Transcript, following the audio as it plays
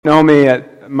Know me,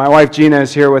 my wife Gina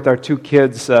is here with our two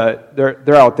kids.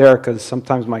 They're out there because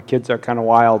sometimes my kids are kind of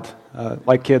wild,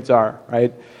 like kids are,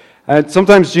 right? And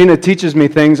sometimes Gina teaches me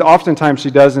things. Oftentimes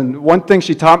she does. And one thing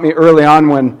she taught me early on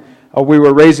when we were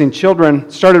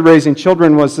started raising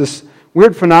children, was this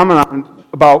weird phenomenon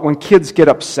about when kids get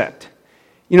upset.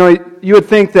 You know, you would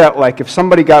think that like if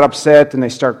somebody got upset and they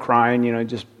start crying,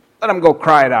 just let them go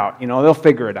cry it out. They'll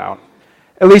figure it out.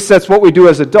 At least that's what we do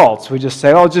as adults. We just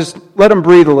say, just let them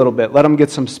breathe a little bit. Let them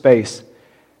get some space.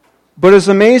 But it's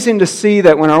amazing to see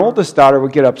that when our oldest daughter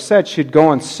would get upset, she'd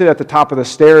go and sit at the top of the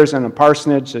stairs in a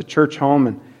parsonage, a church home,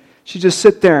 and she'd just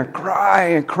sit there and cry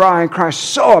and cry and cry,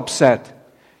 so upset.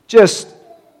 Just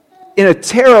in a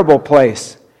terrible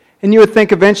place. And you would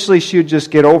think eventually she would just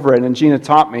get over it. And Gina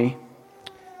taught me,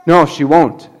 no, she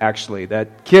won't, actually.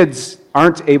 That kids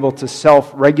aren't able to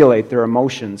self-regulate their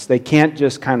emotions. They can't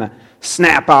just kind of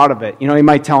snap out of it. You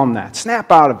might tell them that.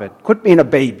 Snap out of it. Quit being a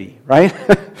baby, right?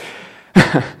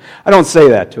 I don't say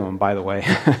that to them, by the way.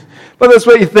 But that's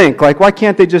what you think. Like, why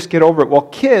can't they just get over it? Well,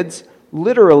 kids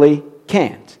literally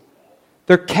can't.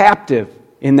 They're captive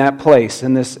in that place,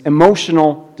 in this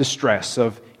emotional distress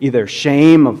of either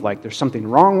shame, of like there's something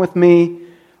wrong with me,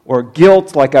 or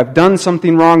guilt, like I've done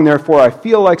something wrong, therefore I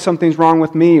feel like something's wrong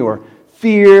with me, or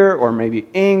fear, or maybe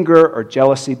anger, or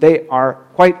jealousy. They are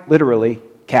quite literally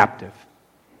captive.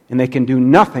 And they can do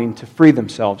nothing to free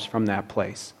themselves from that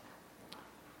place.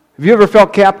 Have you ever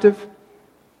felt captive?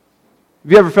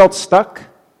 Have you ever felt stuck?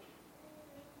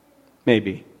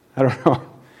 Maybe. I don't know.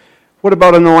 What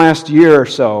about in the last year or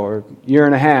so, or year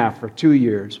and a half, or 2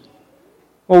 years?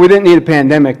 Well, we didn't need a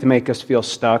pandemic to make us feel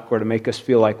stuck or to make us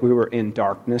feel like we were in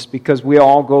darkness, because we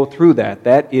all go through that.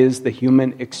 That is the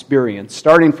human experience,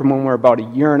 starting from when we're about a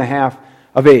year and a half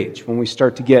of age, when we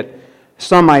start to get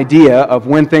some idea of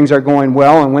when things are going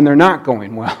well and when they're not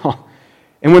going well.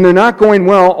 And when they're not going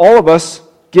well, all of us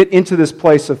get into this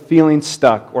place of feeling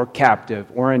stuck or captive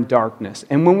or in darkness.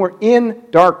 And when we're in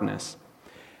darkness,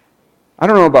 I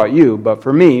don't know about you, but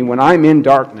for me, when I'm in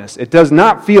darkness, it does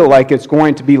not feel like it's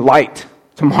going to be light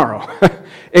tomorrow.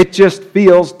 It just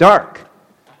feels dark.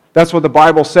 That's what the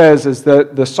Bible says, is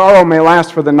that the sorrow may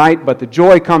last for the night, but the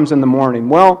joy comes in the morning.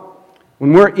 Well,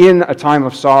 when we're in a time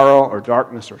of sorrow or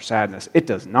darkness or sadness, it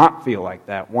does not feel like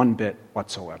that one bit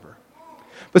whatsoever.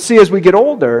 But see, as we get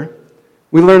older,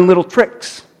 we learn little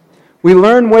tricks. We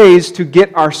learn ways to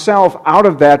get ourselves out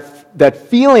of that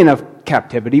feeling of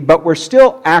captivity, but we're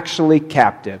still actually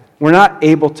captive. We're not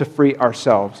able to free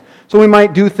ourselves. So we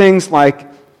might do things like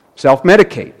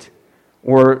self-medicate,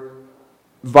 or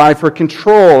vie for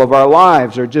control of our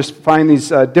lives, or just find these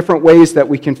different ways that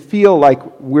we can feel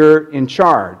like we're in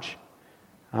charge.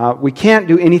 We can't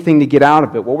do anything to get out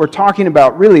of it. What we're talking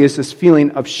about really is this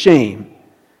feeling of shame.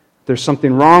 There's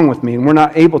something wrong with me, and we're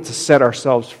not able to set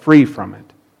ourselves free from it.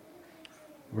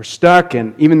 We're stuck,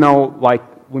 and even though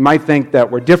we might think that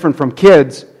we're different from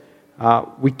kids,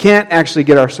 we can't actually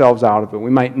get ourselves out of it. We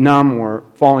might numb or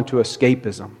fall into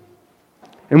escapism.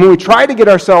 And when we try to get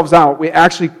ourselves out, we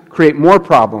actually create more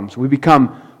problems. We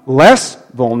become less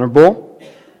vulnerable.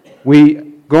 We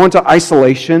go into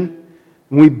isolation.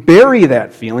 We bury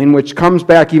that feeling, which comes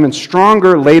back even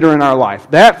stronger later in our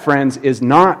life. That, friends, is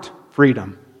not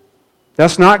freedom.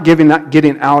 That's not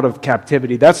getting out of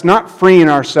captivity. That's not freeing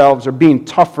ourselves or being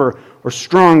tougher or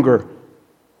stronger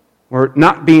or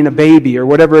not being a baby or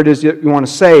whatever it is you want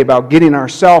to say about getting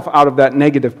ourselves out of that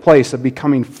negative place of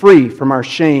becoming free from our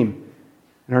shame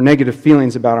and our negative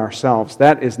feelings about ourselves.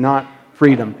 That is not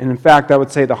freedom. And in fact, I would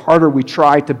say the harder we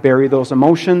try to bury those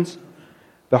emotions,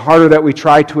 the harder that we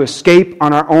try to escape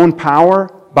on our own power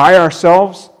by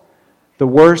ourselves, the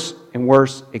worse and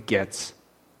worse it gets.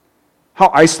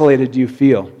 How isolated do you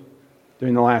feel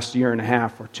during the last year and a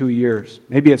half or 2 years?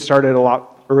 Maybe it started a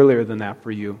lot earlier than that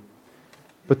for you.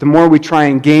 But the more we try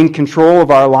and gain control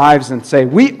of our lives and say,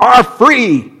 we are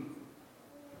free,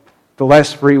 the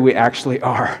less free we actually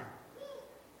are.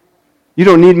 You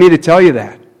don't need me to tell you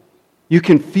that. You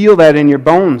can feel that in your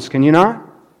bones, can you not?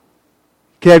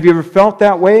 Okay, have you ever felt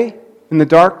that way in the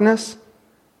darkness,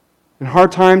 in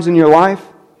hard times in your life?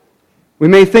 We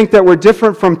may think that we're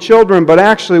different from children, but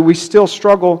actually we still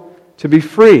struggle to be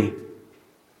free. And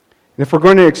if we're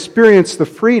going to experience the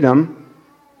freedom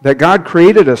that God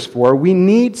created us for, we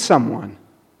need someone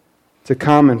to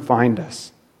come and find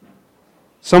us.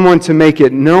 Someone to make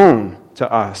it known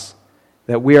to us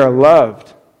that we are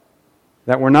loved,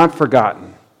 that we're not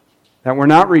forgotten, that we're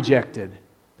not rejected,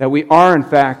 that we are in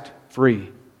fact free.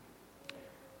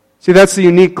 See, that's the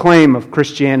unique claim of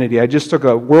Christianity. I just took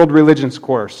a world religions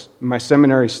course in my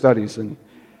seminary studies, and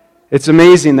it's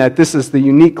amazing that this is the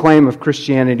unique claim of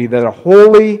Christianity, that a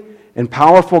holy and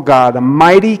powerful God, a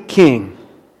mighty King,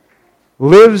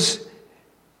 lives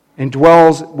and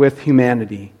dwells with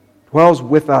humanity, dwells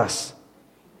with us.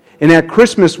 And at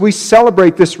Christmas, we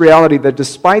celebrate this reality that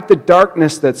despite the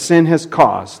darkness that sin has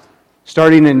caused,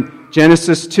 starting in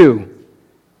Genesis 2,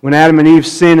 when Adam and Eve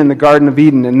sin in the Garden of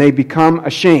Eden and they become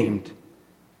ashamed,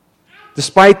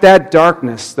 despite that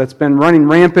darkness that's been running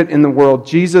rampant in the world,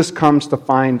 Jesus comes to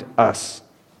find us.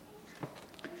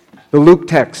 The Luke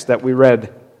text that we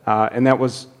read and that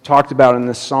was talked about in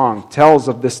this song tells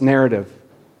of this narrative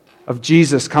of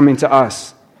Jesus coming to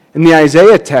us. In the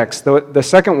Isaiah text, the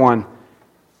second one,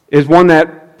 is one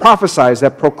that prophesies,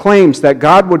 that proclaims that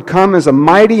God would come as a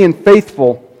mighty and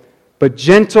faithful, but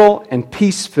gentle and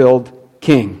peace-filled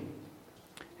King.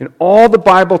 And all the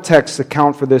Bible texts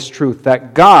account for this truth,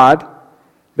 that God,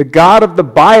 the God of the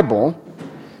Bible,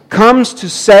 comes to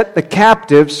set the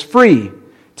captives free,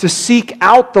 to seek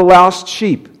out the lost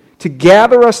sheep, to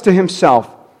gather us to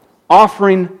himself,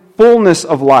 offering fullness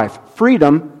of life,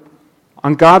 freedom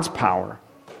on God's power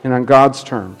and on God's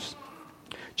terms.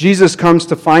 Jesus comes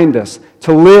to find us,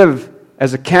 to live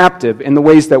as a captive in the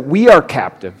ways that we are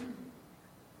captive,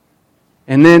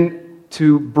 and then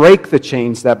to break the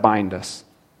chains that bind us,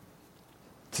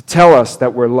 to tell us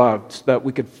that we're loved, so that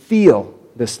we could feel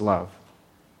this love.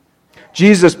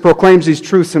 Jesus proclaims these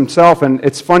truths himself, and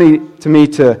it's funny to me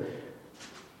to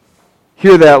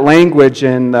hear that language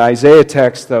in the Isaiah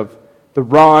text of the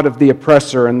rod of the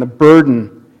oppressor and the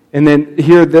burden, and then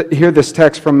hear this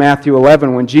text from Matthew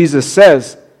 11 when Jesus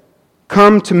says,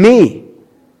 "Come to me,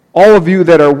 all of you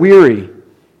that are weary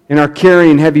and are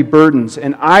carrying heavy burdens,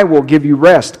 and I will give you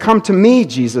rest." Come to me,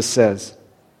 Jesus says.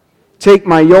 "Take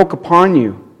my yoke upon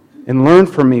you and learn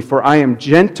from me, for I am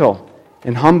gentle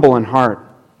and humble in heart,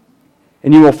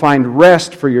 and you will find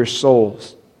rest for your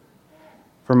souls.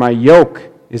 For my yoke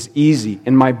is easy,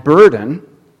 and my burden,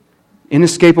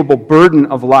 inescapable burden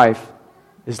of life,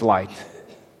 is light."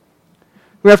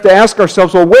 We have to ask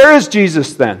ourselves, well, where is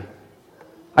Jesus then?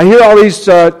 I hear all these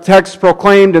texts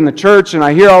proclaimed in the church, and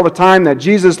I hear all the time that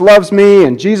Jesus loves me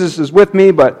and Jesus is with me,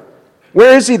 but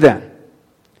where is he then?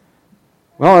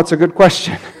 Well, that's a good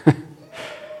question.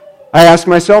 I ask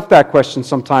myself that question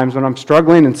sometimes when I'm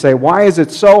struggling and say, why is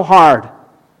it so hard?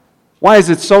 Why is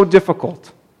it so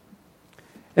difficult?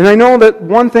 And I know that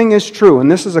one thing is true,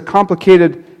 and this is a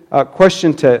complicated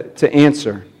question to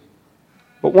answer.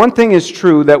 But one thing is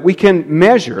true, that we can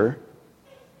measure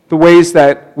the ways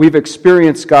that we've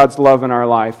experienced God's love in our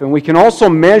life. And we can also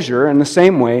measure, in the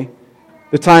same way,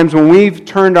 the times when we've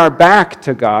turned our back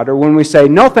to God, or when we say,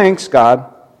 "No thanks, God.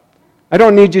 I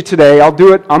don't need you today. I'll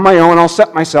do it on my own. I'll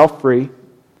set myself free."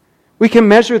 We can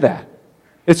measure that.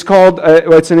 It's called,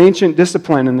 it's an ancient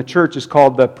discipline in the church. It's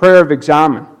called the prayer of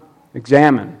examine,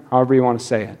 however you want to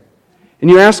say it.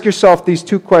 And you ask yourself these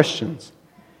two questions.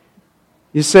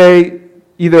 You say,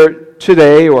 either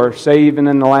today or say even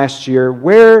in the last year,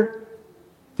 where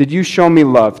did you show me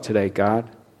love today, God?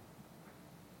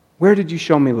 Where did you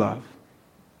show me love?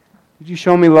 Did you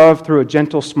show me love through a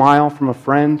gentle smile from a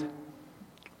friend,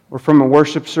 or from a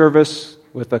worship service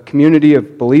with a community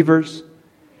of believers?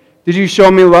 Did you show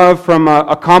me love from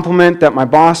a compliment that my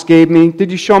boss gave me?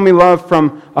 Did you show me love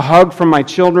from a hug from my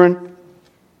children?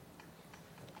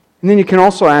 And then you can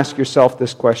also ask yourself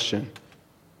this question: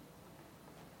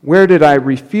 where did I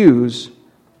refuse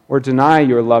or deny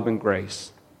your love and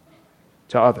grace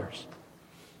to others?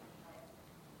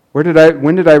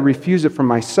 When did I refuse it from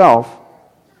myself,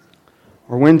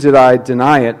 or when did I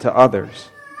deny it to others?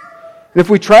 And if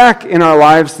we track in our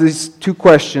lives these two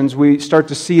questions, we start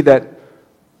to see that,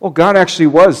 well, God actually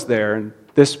was there in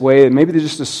this way, and maybe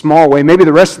just a small way. Maybe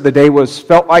the rest of the day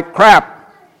felt like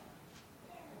crap,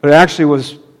 but it actually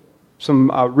was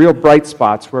some real bright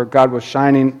spots where God was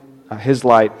shining his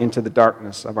light into the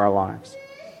darkness of our lives.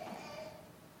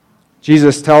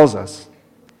 Jesus tells us,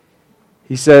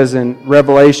 he says in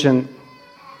Revelation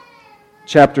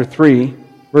chapter 3,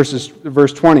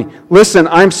 verse 20, "Listen,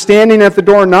 I'm standing at the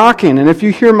door knocking, and if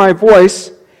you hear my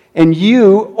voice and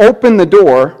you open the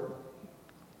door,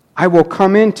 I will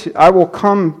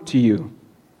come to you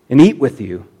and eat with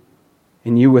you,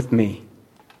 and you with me."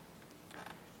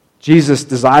 Jesus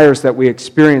desires that we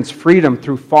experience freedom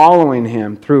through following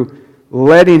him, through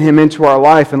letting him into our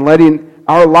life and letting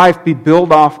our life be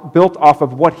built off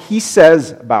of what he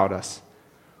says about us,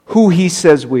 who he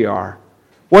says we are,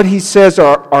 what he says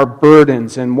are our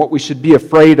burdens and what we should be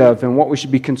afraid of and what we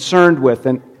should be concerned with,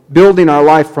 and building our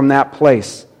life from that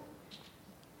place.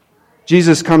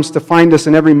 Jesus comes to find us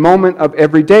in every moment of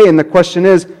every day, and the question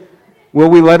is, will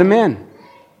we let him in?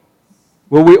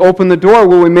 Will we open the door?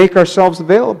 Will we make ourselves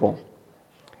available?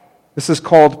 This is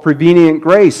called prevenient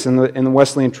grace in the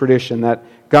Wesleyan tradition, that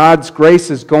God's grace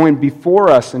is going before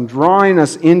us and drawing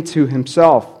us into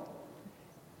Himself.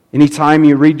 Anytime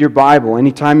you read your Bible,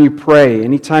 anytime you pray,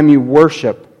 anytime you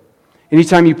worship,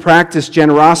 anytime you practice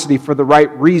generosity for the right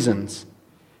reasons,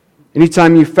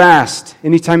 anytime you fast,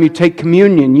 anytime you take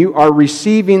communion, you are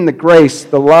receiving the grace,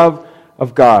 the love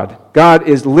of God. God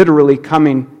is literally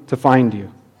coming to find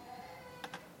you.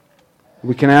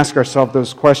 We can ask ourselves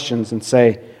those questions and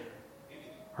say,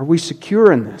 are we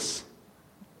secure in this?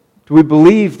 Do we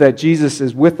believe that Jesus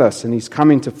is with us and He's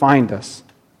coming to find us?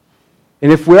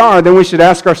 And if we are, then we should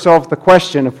ask ourselves the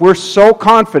question, if we're so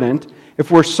confident,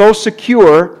 if we're so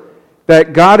secure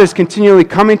that God is continually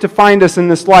coming to find us in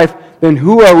this life, then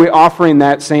who are we offering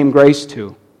that same grace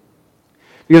to?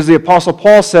 Because the Apostle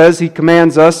Paul says, he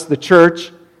commands us, the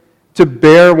church, to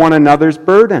bear one another's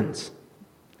burdens.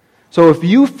 So if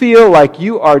you feel like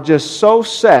you are just so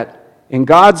set in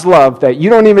God's love that you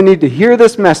don't even need to hear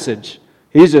this message,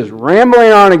 he's just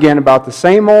rambling on again about the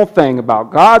same old thing,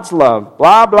 about God's love,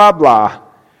 blah, blah, blah,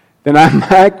 then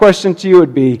my question to you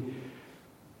would be,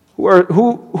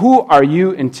 who are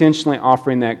you intentionally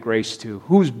offering that grace to?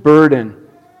 Whose burden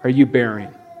are you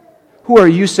bearing? Who are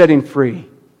you setting free?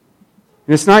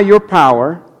 And it's not your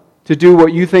power to do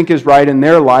what you think is right in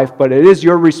their life, but it is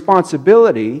your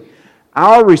responsibility,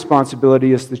 our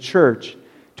responsibility as the church,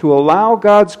 to allow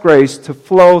God's grace to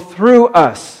flow through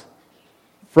us,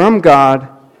 from God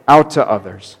out to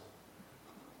others.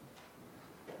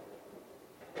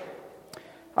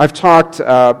 I've talked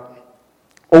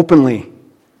openly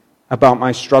about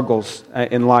my struggles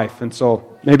in life, and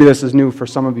so maybe this is new for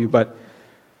some of you, but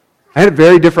I had a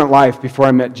very different life before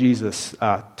I met Jesus.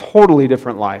 Totally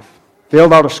different life.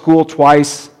 Failed out of school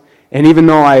twice, and even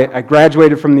though I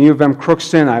graduated from the U of M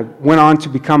Crookston, I went on to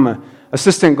become an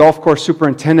assistant golf course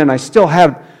superintendent. I still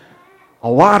had a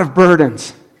lot of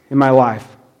burdens in my life.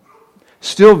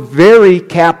 Still very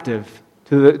captive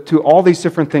to all these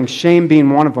different things, shame being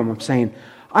one of them. I'm saying,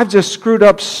 I've just screwed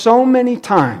up so many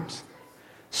times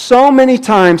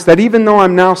that even though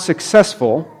I'm now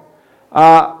successful,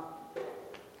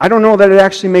 I don't know that it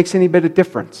actually makes any bit of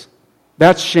difference.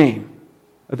 That's shame.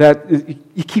 That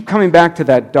you keep coming back to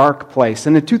that dark place.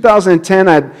 And in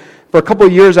 2010, for a couple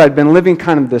of years, I'd been living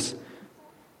kind of this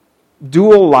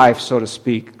dual life, so to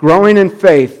speak, growing in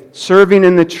faith, serving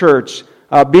in the church,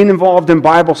 being involved in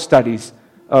Bible studies,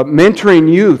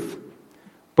 mentoring youth,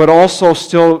 but also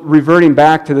still reverting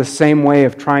back to the same way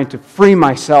of trying to free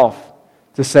myself,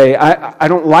 to say, I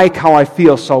don't like how I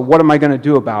feel, so what am I going to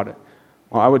do about it?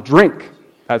 Well, I would drink.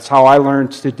 That's how I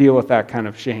learned to deal with that kind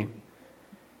of shame.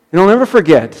 And I'll never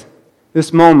forget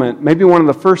this moment, maybe one of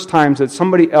the first times that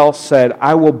somebody else said,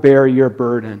 I will bear your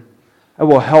burden. I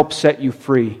will help set you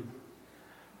free.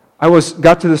 I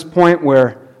got to this point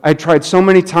where I tried so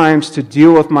many times to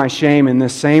deal with my shame in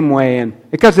this same way, and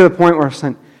it got to the point where I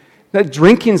said, that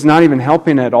drinking's not even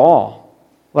helping at all.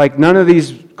 Like, none of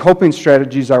these coping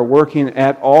strategies are working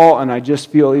at all, and I just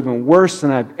feel even worse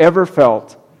than I've ever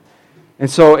felt. And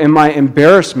so in my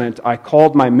embarrassment, I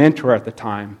called my mentor at the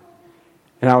time,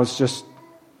 and I was just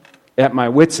at my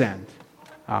wit's end,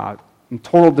 in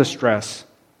total distress,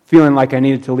 feeling like I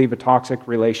needed to leave a toxic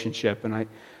relationship. And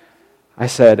I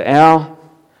said, Al,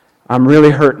 I'm really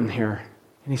hurting here.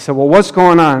 And he said, well, what's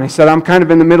going on? And I said, I'm kind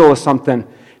of in the middle of something.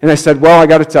 And I said, well, I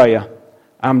got to tell you,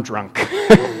 I'm drunk.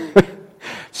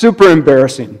 Super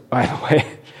embarrassing, by the way.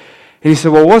 And he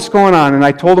said, well, what's going on? And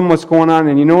I told him what's going on,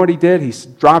 and you know what he did? He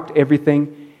dropped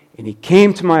everything, and he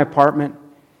came to my apartment,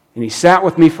 and he sat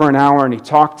with me for an hour, and he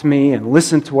talked to me and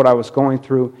listened to what I was going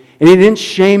through. And he didn't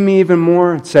shame me even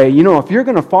more and say, you know, if you're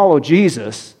going to follow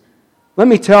Jesus, let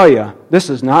me tell you, this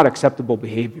is not acceptable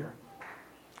behavior.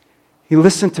 He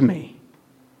listened to me.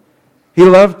 He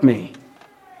loved me.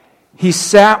 He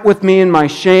sat with me in my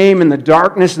shame and the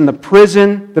darkness and the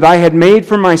prison that I had made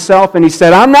for myself, and he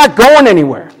said, I'm not going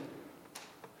anywhere.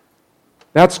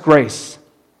 That's grace.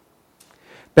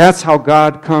 That's how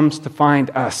God comes to find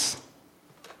us,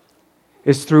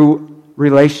 is through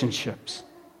relationships,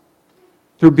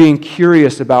 through being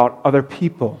curious about other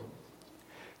people,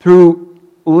 through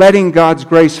letting God's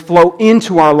grace flow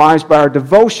into our lives by our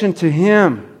devotion to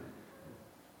Him,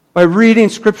 by reading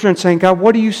Scripture and saying, God,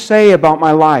 what do you say about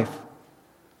my life?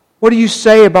 What do you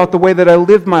say about the way that I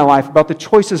live my life, about the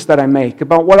choices that I make,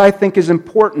 about what I think is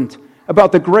important,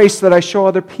 about the grace that I show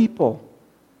other people?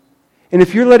 And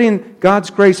if you're letting God's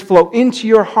grace flow into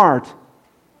your heart,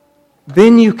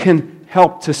 then you can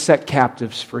help to set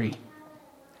captives free.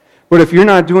 But if you're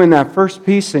not doing that first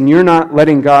piece and you're not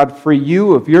letting God free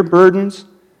you of your burdens,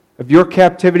 of your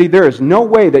captivity, there is no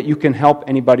way that you can help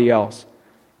anybody else.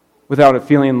 without it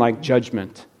feeling like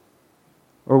judgment,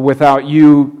 or without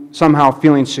you somehow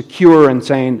feeling secure and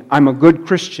saying, I'm a good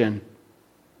Christian,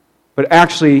 but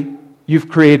actually you've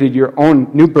created your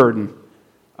own new burden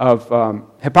of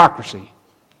hypocrisy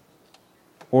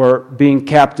or being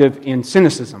captive in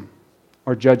cynicism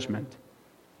or judgment.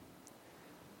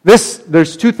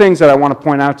 There's two things that I want to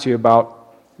point out to you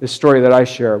about this story that I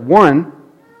share. One,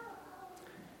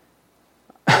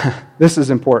 this is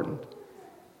important.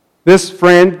 This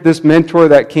friend, this mentor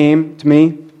that came to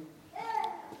me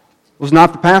was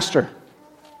not the pastor.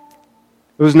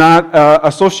 It was not an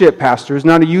associate pastor. It was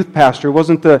not a youth pastor. It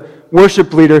wasn't the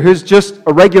worship leader. He was just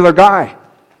a regular guy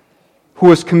who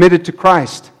was committed to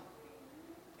Christ.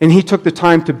 And he took the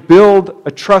time to build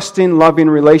a trusting, loving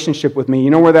relationship with me.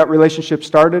 You know where that relationship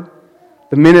started?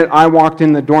 The minute I walked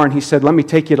in the door and he said, let me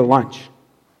take you to lunch.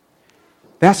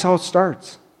 That's how it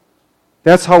starts.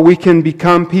 That's how we can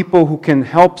become people who can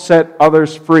help set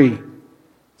others free,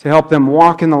 to help them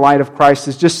walk in the light of Christ,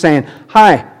 is just saying,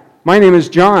 hi, my name is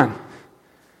John.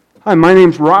 Hi, my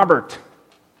name's Robert.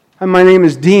 Hi, my name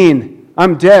is Dean.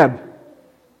 I'm Deb.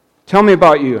 Tell me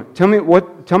about you. Tell me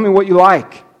what you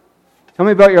like. Tell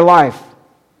me about your life.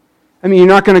 I mean, you're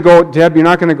not going to go, Deb, you're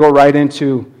not going to go right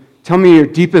into, tell me your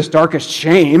deepest, darkest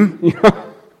shame. But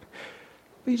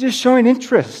you're just showing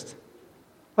interest.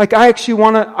 Like, I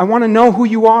want to know who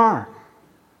you are.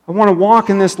 I want to walk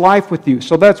in this life with you.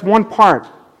 So that's one part,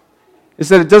 is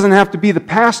that it doesn't have to be the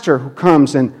pastor who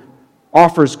comes and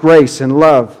offers grace and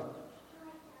love.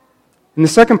 And the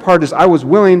second part is I was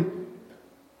willing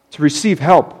to receive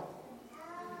help.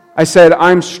 I said,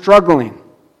 I'm struggling.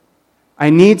 I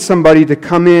need somebody to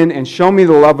come in and show me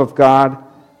the love of God,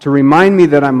 to remind me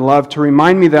that I'm loved, to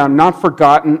remind me that I'm not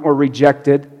forgotten or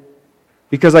rejected,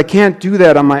 because I can't do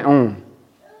that on my own.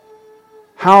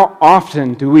 How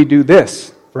often do we do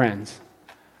this, friends?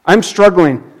 I'm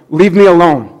struggling. Leave me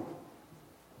alone.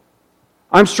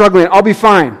 I'm struggling. I'll be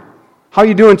fine. How are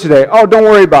you doing today? Oh, don't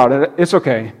worry about it. It's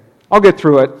okay. I'll get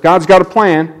through it. God's got a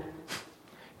plan.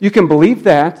 You can believe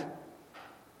that.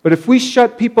 But if we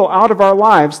shut people out of our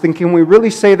lives, then can we really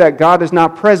say that God is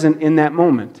not present in that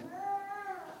moment?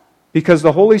 Because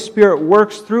the Holy Spirit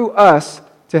works through us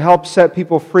to help set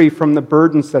people free from the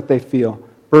burdens that they feel.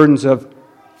 Burdens of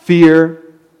fear,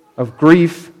 of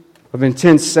grief, of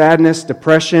intense sadness,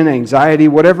 depression, anxiety,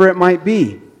 whatever it might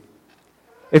be.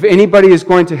 If anybody is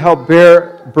going to help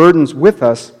bear burdens with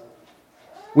us,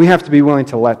 we have to be willing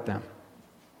to let them.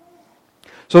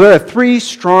 So there are three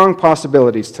strong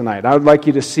possibilities tonight. I would like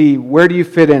you to see, where do you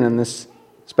fit in this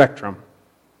spectrum?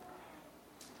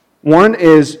 One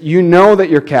is, you know that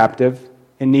you're captive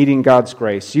and needing God's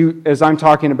grace. As I'm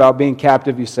talking about being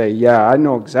captive, you say, yeah, I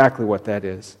know exactly what that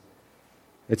is.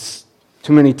 It's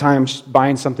too many times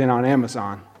buying something on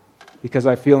Amazon because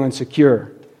I feel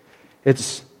insecure.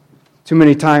 It's too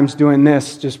many times doing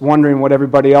this, just wondering what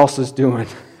everybody else is doing.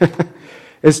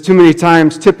 It's too many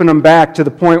times tipping them back to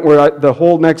the point where the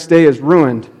whole next day is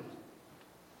ruined.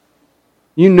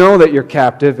 You know that you're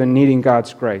captive and needing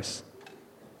God's grace.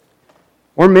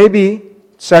 Or maybe,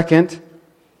 second,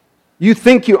 you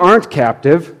think you aren't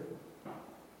captive,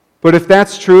 but if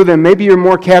that's true, then maybe you're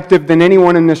more captive than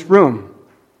anyone in this room,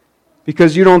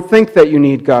 because you don't think that you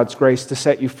need God's grace to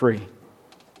set you free.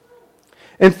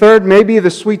 And third, maybe the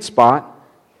sweet spot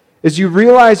is you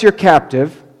realize you're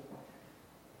captive,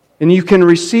 and you can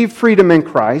receive freedom in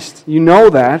Christ. You know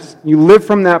that. You live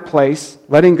from that place,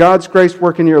 letting God's grace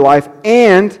work in your life,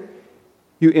 and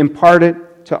you impart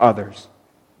it to others.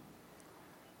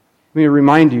 Let me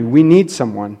remind you, we need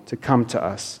someone to come to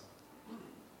us,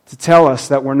 to tell us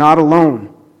that we're not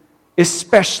alone,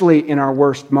 especially in our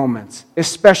worst moments,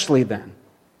 especially then.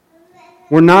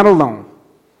 We're not alone.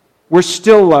 We're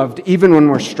still loved, even when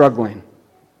we're struggling.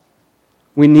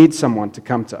 We need someone to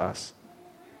come to us.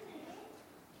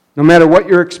 No matter what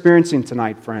you're experiencing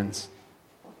tonight, friends,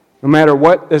 no matter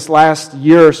what this last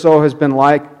year or so has been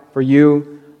like for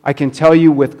you, I can tell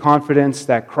you with confidence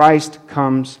that Christ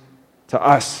comes to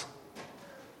us.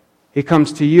 He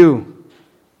comes to you.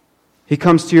 He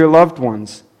comes to your loved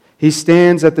ones. He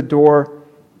stands at the door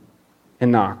and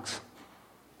knocks.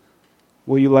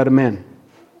 Will you let him in?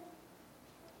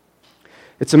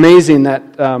 It's amazing that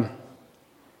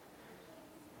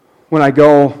when I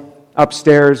go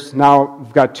upstairs, now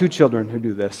we've got 2 children who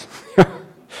do this.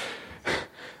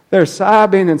 They're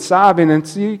sobbing, and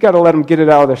so you got to let them get it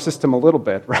out of their system a little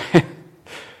bit, right?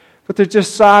 But they're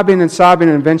just sobbing, and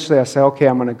eventually I say, okay,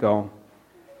 I'm going to go.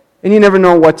 And you never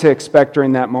know what to expect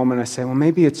during that moment. I say, well,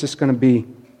 maybe it's just going to be,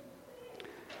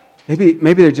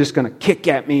 maybe they're just going to kick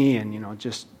at me and,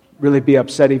 just really be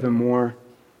upset even more.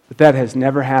 But that has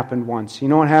never happened once. You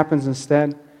know what happens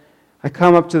instead? I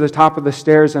come up to the top of the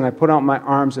stairs and I put out my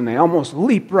arms and they almost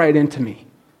leap right into me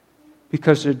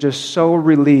because they're just so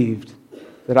relieved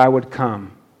that I would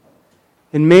come.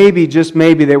 And maybe, just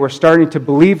maybe, they were starting to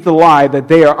believe the lie that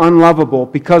they are unlovable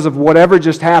because of whatever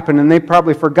just happened, and they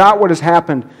probably forgot what has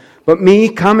happened. But me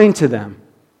coming to them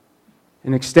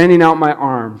and extending out my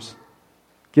arms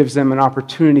gives them an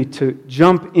opportunity to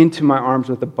jump into my arms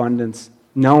with abundance,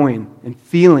 knowing and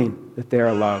feeling that they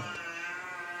are loved.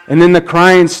 And then the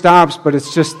crying stops, but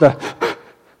it's just that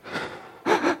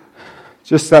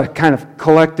kind of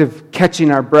collective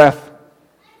catching our breath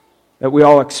that we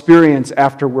all experience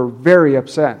after we're very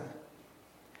upset.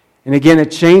 And again,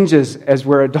 it changes as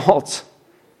we're adults.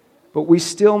 But we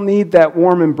still need that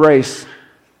warm embrace.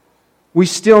 We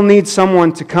still need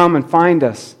someone to come and find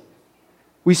us.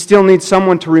 We still need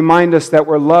someone to remind us that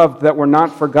we're loved, that we're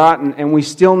not forgotten, and we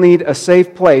still need a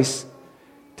safe place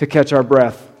to catch our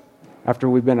breath after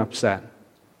we've been upset.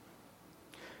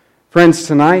 Friends,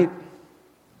 tonight,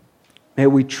 may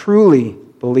we truly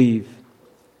believe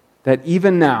that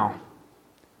even now,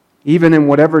 even in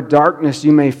whatever darkness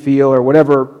you may feel or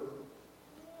whatever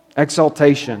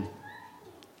exaltation,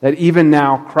 that even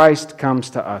now Christ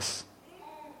comes to us.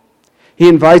 He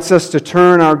invites us to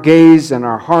turn our gaze and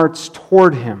our hearts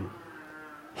toward Him,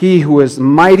 He who is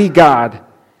mighty God,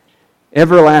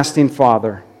 everlasting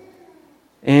Father,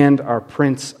 and our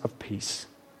Prince of Peace.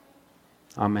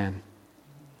 Amen.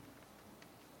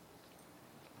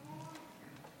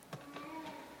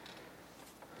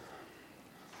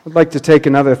 I'd like to take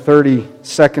another 30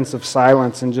 seconds of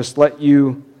silence and just let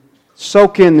you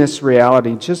soak in this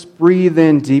reality. Just breathe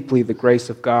in deeply the grace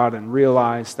of God and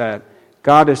realize that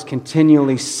God is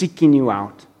continually seeking you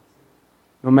out.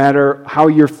 No matter how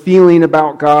you're feeling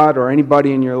about God or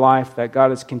anybody in your life, that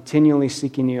God is continually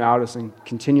seeking you out and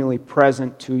continually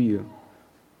present to you.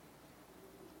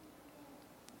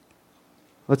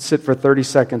 Let's sit for 30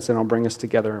 seconds and I'll bring us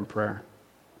together in prayer.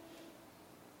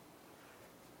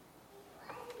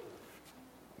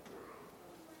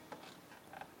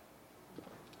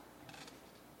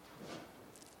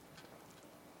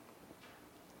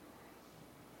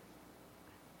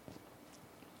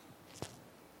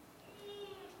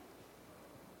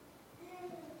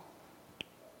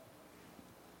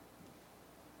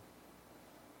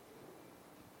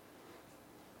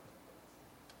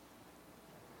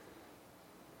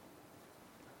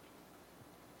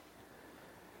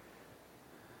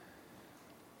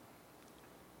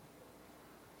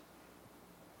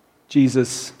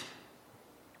 Jesus,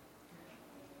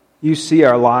 you see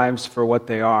our lives for what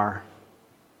they are.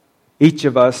 Each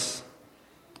of us,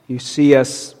 you see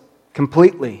us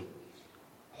completely,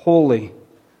 wholly,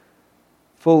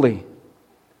 fully,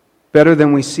 better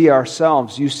than we see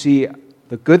ourselves. You see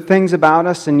the good things about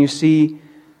us and you see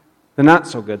the not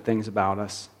so good things about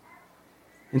us.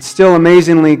 And still,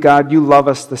 amazingly, God, you love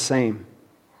us the same.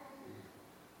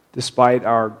 Despite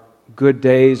our good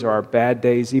days or our bad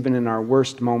days, even in our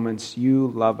worst moments, you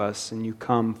love us and you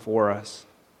come for us.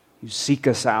 You seek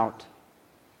us out.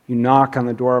 You knock on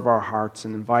the door of our hearts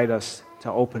and invite us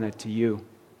to open it to you.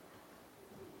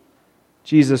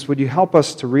 Jesus, would you help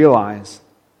us to realize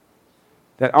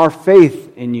that our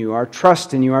faith in you, our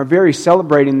trust in you, our very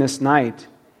celebrating this night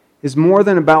is more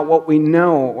than about what we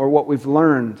know or what we've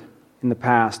learned in the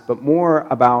past, but more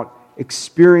about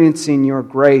experiencing your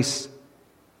grace,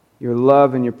 your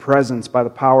love, and your presence by the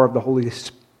power of the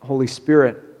Holy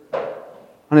Spirit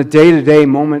on a day-to-day,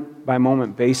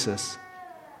 moment-by-moment basis.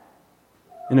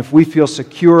 And if we feel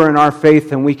secure in our faith,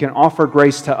 then we can offer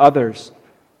grace to others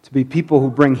to be people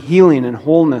who bring healing and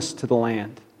wholeness to the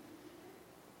land.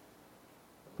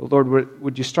 But Lord,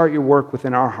 would you start your work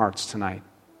within our hearts tonight?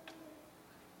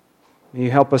 May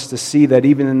you help us to see that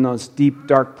even in those deep,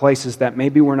 dark places that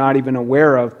maybe we're not even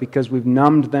aware of because we've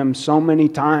numbed them so many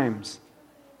times,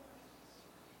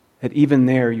 that even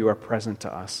there you are present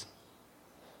to us.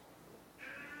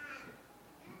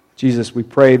 Jesus, we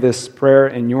pray this prayer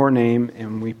in your name,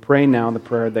 and we pray now the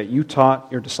prayer that you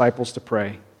taught your disciples to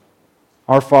pray.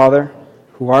 Our Father,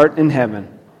 who art in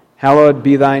heaven, hallowed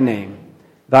be thy name.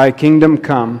 Thy kingdom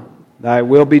come, thy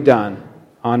will be done,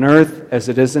 on earth as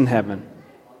it is in heaven.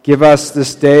 Give us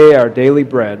this day our daily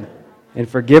bread, and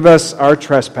forgive us our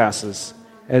trespasses,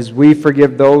 as we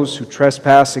forgive those who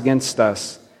trespass against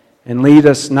us. And lead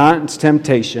us not into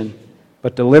temptation,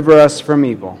 but deliver us from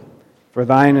evil. For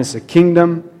thine is the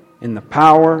kingdom, and the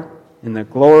power, and the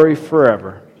glory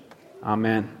forever.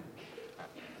 Amen.